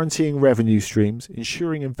 guaranteeing revenue streams,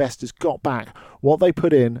 ensuring investors got back what they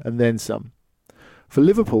put in and then some. For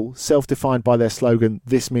Liverpool, self-defined by their slogan,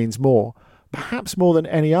 "This means more," perhaps more than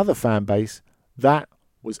any other fan base, that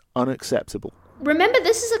was unacceptable. Remember,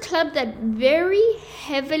 this is a club that very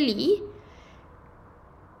heavily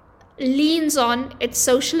leans on its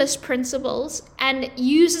socialist principles and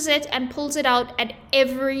uses it and pulls it out at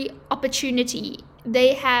every opportunity.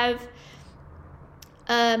 They have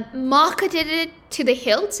marketed it to the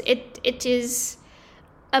hilt. It is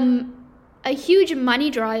a a huge money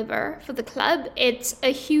driver for the club. It's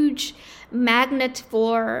a huge magnet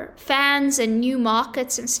for fans and new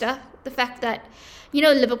markets and stuff. The fact that, you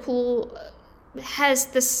know, Liverpool has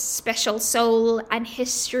this special soul and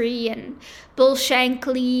history, and Bill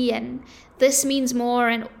Shankly, and this means more,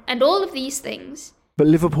 and all of these things. But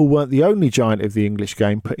Liverpool weren't the only giant of the English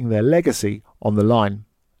game putting their legacy on the line.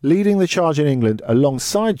 Leading the charge in England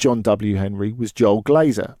alongside John W. Henry was Joel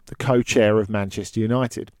Glazer, the co-chair of Manchester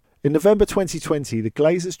United. In November 2020, the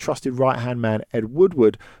Glazers' trusted right-hand man Ed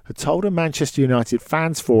Woodward had told a Manchester United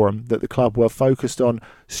fans forum that the club were focused on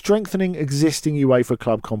strengthening existing UEFA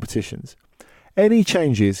club competitions. Any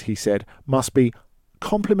changes, he said, must be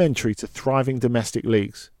complementary to thriving domestic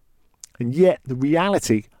leagues. And yet the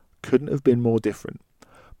reality couldn't have been more different.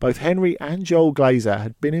 Both Henry and Joel Glazer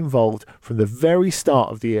had been involved from the very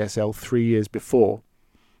start of the ESL 3 years before.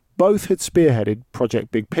 Both had spearheaded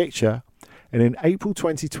Project Big Picture, and in April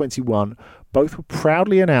 2021, both were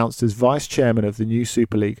proudly announced as vice chairman of the new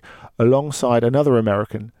Super League, alongside another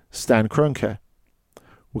American, Stan Kroenke.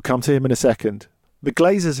 We'll come to him in a second. The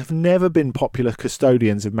Glazers have never been popular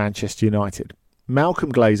custodians of Manchester United.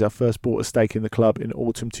 Malcolm Glazer first bought a stake in the club in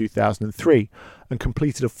autumn 2003 and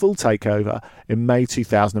completed a full takeover in May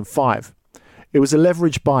 2005. It was a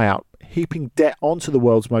leveraged buyout, heaping debt onto the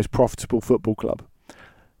world's most profitable football club.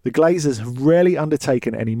 The Glazers have rarely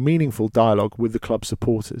undertaken any meaningful dialogue with the club's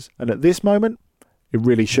supporters, and at this moment, it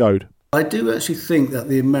really showed. I do actually think that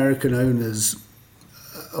the American owners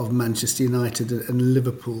of Manchester United and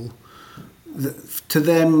Liverpool, to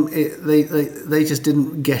them, they just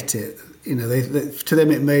didn't get it. You know, to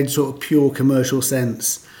them it made sort of pure commercial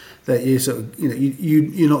sense that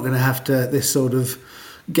you're not going to have to this sort of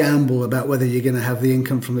gamble about whether you're going to have the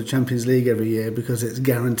income from the Champions League every year because it's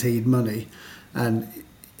guaranteed money. And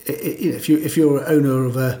if you're an owner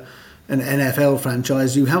of an NFL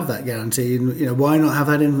franchise, you have that guarantee. And you know, why not have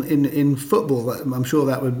that in football? I'm sure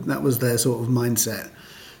that was their sort of mindset.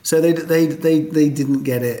 So they didn't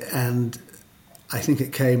get it, and I think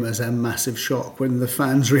it came as a massive shock when the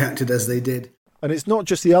fans reacted as they did. And it's not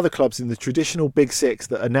just the other clubs in the traditional Big Six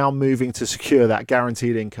that are now moving to secure that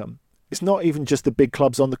guaranteed income. It's not even just the big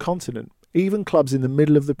clubs on the continent. Even clubs in the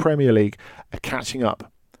middle of the Premier League are catching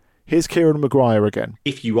up. Here's Kieran Maguire again.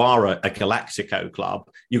 If you are a Galactico club,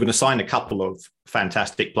 you're going to sign a couple of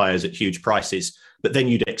fantastic players at huge prices, but then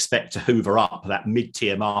you'd expect to hoover up that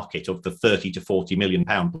mid-tier market of the 30 to 40 million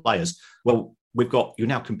pound players. Well, you're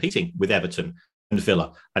now competing with Everton and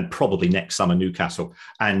Villa, and probably next summer Newcastle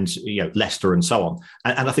and Leicester and so on.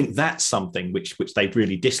 And I think that's something which they've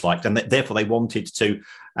really disliked, and therefore they wanted to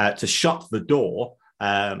shut the door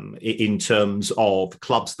in terms of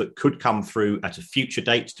clubs that could come through at a future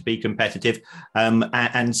date to be competitive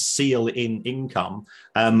and seal in income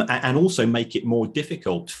and also make it more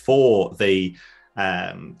difficult for the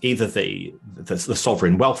either the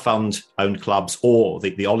sovereign wealth fund owned clubs or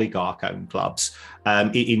the oligarch owned clubs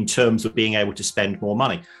in terms of being able to spend more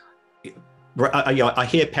money. I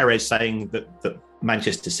hear Perez saying that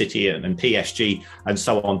Manchester City and PSG and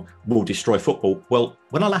so on will destroy football. Well,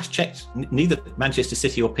 when I last checked, neither Manchester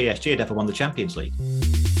City or PSG had ever won the Champions League.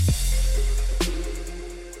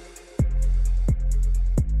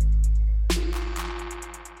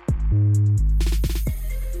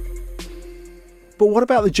 But what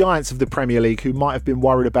about the giants of the Premier League who might have been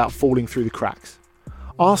worried about falling through the cracks?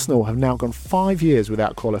 Arsenal have now gone 5 years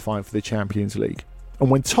without qualifying for the Champions League.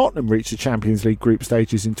 And when Tottenham reached the Champions League group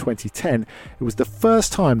stages in 2010, it was the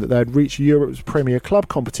first time that they had reached Europe's Premier Club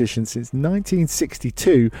competition since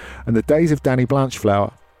 1962 and the days of Danny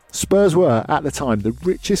Blanchflower. Spurs were, at the time, the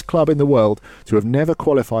richest club in the world to have never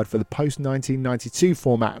qualified for the post-1992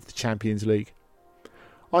 format of the Champions League.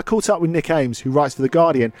 I caught up with Nick Ames, who writes for The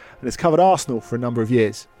Guardian and has covered Arsenal for a number of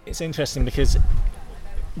years. It's interesting because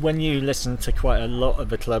when you listen to quite a lot of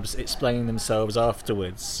the clubs explaining themselves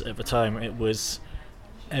afterwards, at the time it was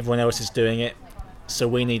everyone else is doing it, so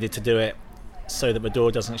we needed to do it so that the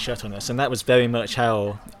door doesn't shut on us. And that was very much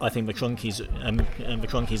how I think the Kroenkes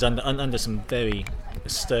under some very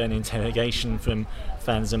stern interrogation from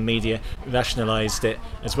fans and media rationalised it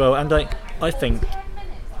as well. And I think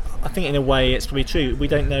in a way it's probably true. We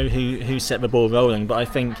don't know who set the ball rolling, but I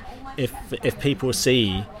think if people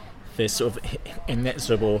see this sort of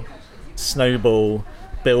inexorable snowball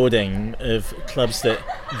building of clubs that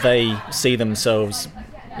they see themselves,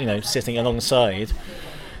 sitting alongside,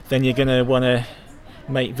 then you're going to want to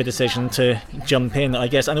make the decision to jump in, I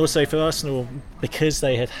guess. And also for Arsenal, because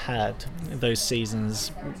they had those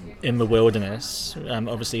seasons in the wilderness,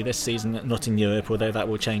 obviously this season not in Europe, although that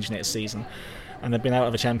will change next season, and they've been out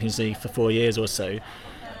of the Champions League for 4 years or so,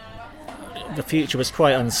 the future was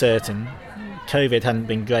quite uncertain. COVID hadn't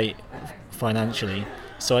been great financially.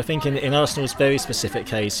 So I think in Arsenal's very specific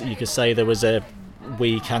case, you could say there was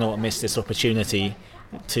we cannot miss this opportunity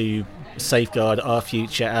to safeguard our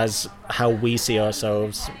future as how we see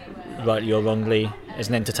ourselves, rightly or wrongly, as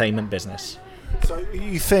an entertainment business. So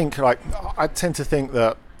you think, I tend to think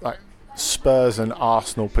that Spurs and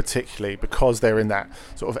Arsenal particularly, because they're in that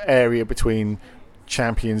sort of area between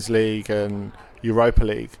Champions League and Europa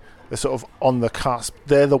League, they're sort of on the cusp.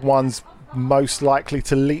 They're the ones most likely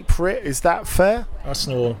to leap for it. Is that fair?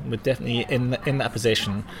 Arsenal were definitely in that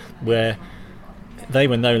position where they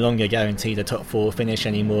were no longer guaranteed a top 4 finish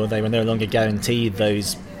anymore. They were no longer guaranteed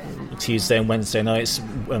those Tuesday and Wednesday nights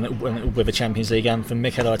with the Champions League anthem.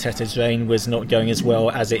 Mikel Arteta's reign was not going as well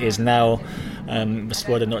as it is now. The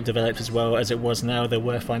squad had not developed as well as it was now. There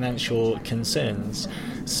were financial concerns.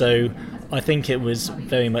 So I think it was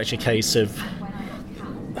very much a case of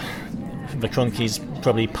the Kroenkes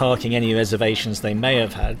probably parking any reservations they may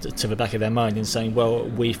have had to the back of their mind and saying, well,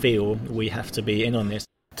 we feel we have to be in on this.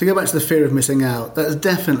 To go back to the fear of missing out, that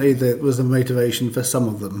definitely was the motivation for some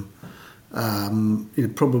of them.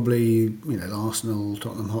 Probably, Arsenal,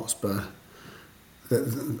 Tottenham Hotspur.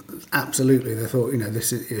 Absolutely, they thought,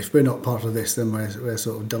 this is, if we're not part of this, then we're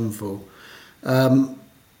sort of done for. I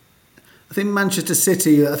think Manchester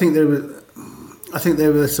City. I think they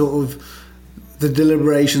were sort of, the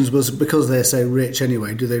deliberations was because they're so rich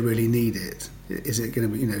anyway. Do they really need it? Is it going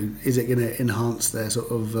to be, is it going to enhance their sort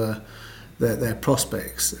of their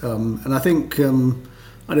prospects? And I think.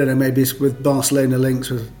 I don't know, maybe it's with Barcelona links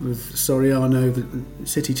with Soriano, the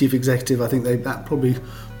City chief executive. I think that probably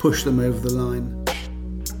pushed them over the line.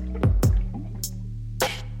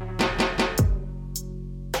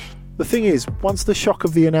 The thing is, once the shock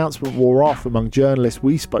of the announcement wore off among journalists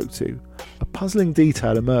we spoke to, a puzzling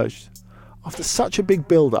detail emerged. After such a big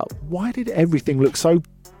build-up, why did everything look so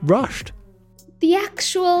rushed? The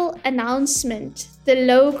actual announcement, the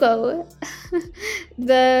logo,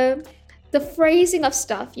 the phrasing of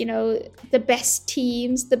stuff, the best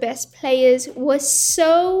teams, the best players, was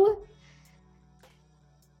so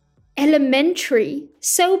elementary,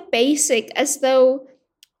 so basic, as though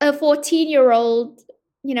a 14-year-old,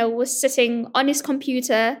 was sitting on his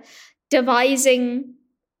computer devising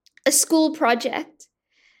a school project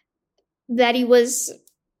that he was,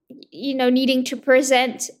 needing to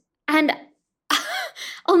present. And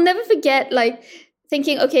I'll never forget,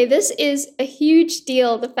 thinking, okay, this is a huge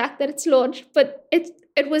deal, the fact that it's launched, but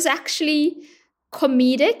it was actually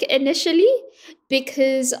comedic initially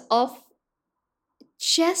because of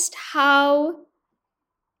just how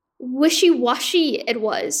wishy-washy it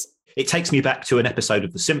was. It takes me back to an episode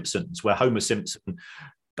of The Simpsons where Homer Simpson,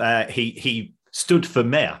 he stood for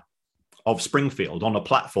mayor of Springfield on a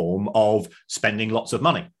platform of spending lots of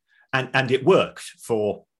money. And it worked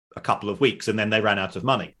for a couple of weeks, and then they ran out of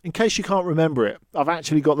money. In case you can't remember it, I've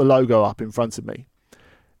actually got the logo up in front of me.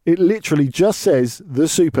 It literally just says the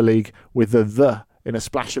Super League with the in a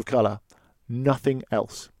splash of colour. Nothing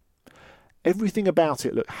else. Everything about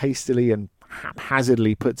it looked hastily and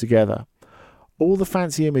haphazardly put together. All the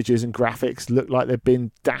fancy images and graphics looked like they'd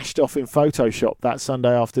been dashed off in Photoshop that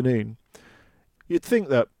Sunday afternoon. You'd think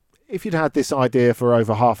that if you'd had this idea for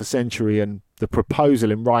over half a century and the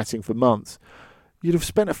proposal in writing for months, you'd have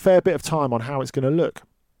spent a fair bit of time on how it's going to look,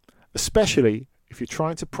 especially if you're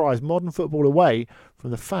trying to prize modern football away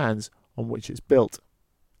from the fans on which it's built.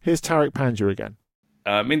 Here's Tariq Panja again.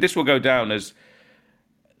 This will go down as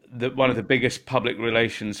one of the biggest public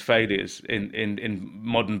relations failures in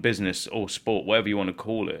modern business or sport, whatever you want to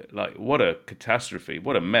call it. What a catastrophe,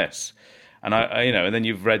 what a mess. And and then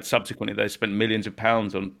you've read subsequently they spent millions of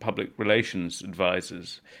pounds on public relations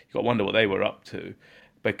advisors. You've got to wonder what they were up to,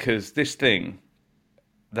 because this thing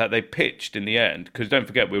that they pitched in the end, because don't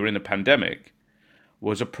forget we were in a pandemic,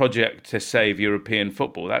 was a project to save European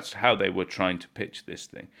football. That's how they were trying to pitch this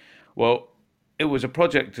thing. Well, it was a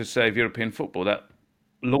project to save European football that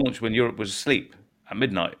launched when Europe was asleep at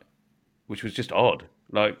midnight, which was just odd.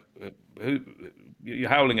 You're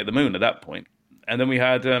howling at the moon at that point. And then we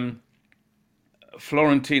had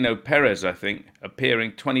Florentino Perez, I think,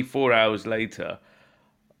 appearing 24 hours later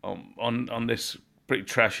on this pretty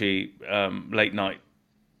trashy late night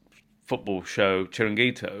football show,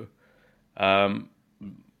 Chiringuito,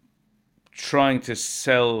 trying to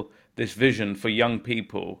sell this vision for young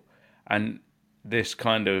people and this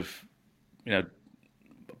kind of,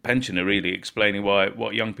 pensioner really explaining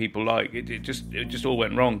what young people like. It just all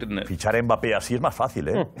went wrong, didn't it? Fichar a Mbappé así es más fácil,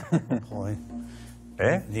 ¿eh? Joder.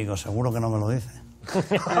 Digo, seguro que no me lo dice.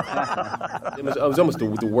 It was almost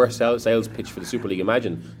the worst sales pitch for the Super League,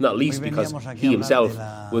 imagine. Not least because he himself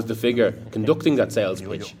was the figure conducting that sales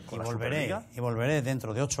pitch.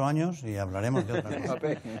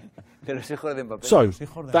 So,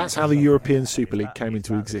 that's how the European Super League came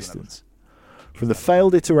into existence. From the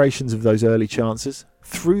failed iterations of those early chances,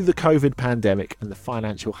 through the COVID pandemic and the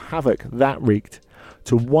financial havoc that wreaked,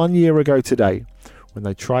 to 1 year ago today, when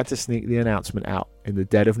they tried to sneak the announcement out in the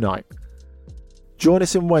dead of night. Join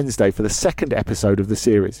us on Wednesday for the second episode of the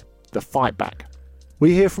series, The Fight Back.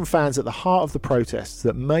 We hear from fans at the heart of the protests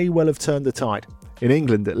that may well have turned the tide, in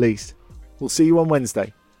England at least. We'll see you on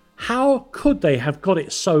Wednesday. How could they have got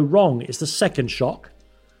it so wrong is the second shock.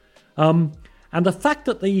 And the fact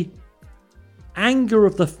that the anger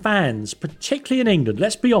of the fans, particularly in England,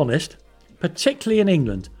 let's be honest, particularly in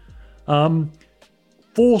England,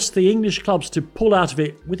 forced the English clubs to pull out of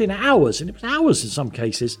it within hours, and it was hours in some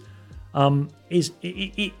cases,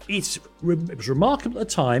 it was remarkable at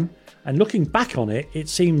the time, and looking back on it, it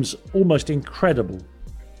seems almost incredible.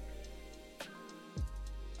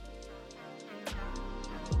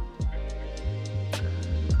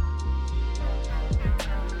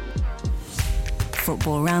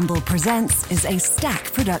 Football Ramble Presents is a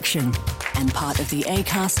Stack production and part of the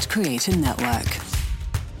Acast Creator Network.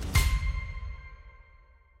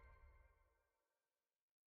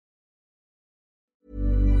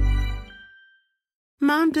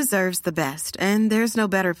 Mom deserves the best, and there's no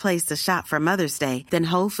better place to shop for Mother's Day than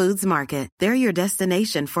Whole Foods Market. They're your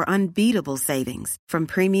destination for unbeatable savings, from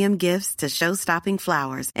premium gifts to show-stopping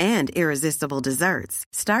flowers and irresistible desserts.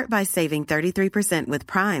 Start by saving 33% with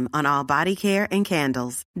Prime on all body care and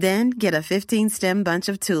candles. Then get a 15-stem bunch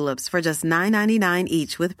of tulips for just $9.99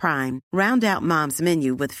 each with Prime. Round out Mom's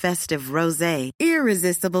menu with festive rosé,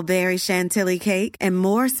 irresistible berry chantilly cake, and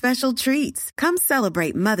more special treats. Come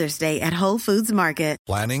celebrate Mother's Day at Whole Foods Market.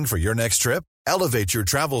 Planning for your next trip? Elevate your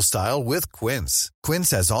travel style with Quince. Quince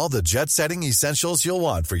has all the jet-setting essentials you'll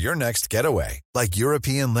want for your next getaway, like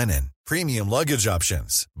European linen, premium luggage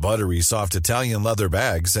options, buttery soft Italian leather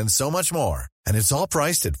bags, and so much more. And it's all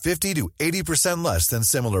priced at 50 to 80% less than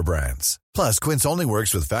similar brands. Plus, Quince only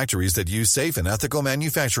works with factories that use safe and ethical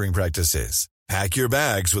manufacturing practices. Pack your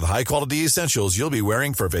bags with high-quality essentials you'll be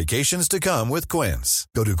wearing for vacations to come with Quince.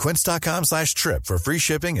 Go to quince.com/trip for free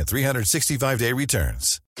shipping and 365-day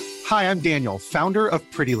returns. Hi, I'm Daniel, founder of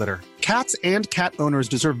Pretty Litter. Cats and cat owners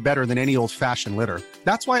deserve better than any old-fashioned litter.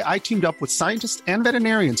 That's why I teamed up with scientists and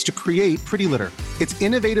veterinarians to create Pretty Litter. Its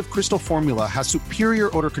innovative crystal formula has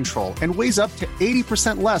superior odor control and weighs up to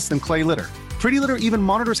 80% less than clay litter. Pretty Litter even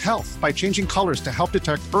monitors health by changing colors to help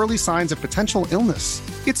detect early signs of potential illness.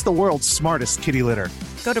 It's the world's smartest kitty litter.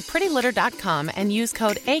 Go to prettylitter.com and use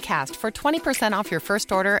code ACAST for 20% off your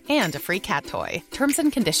first order and a free cat toy. Terms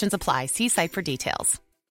and conditions apply. See site for details.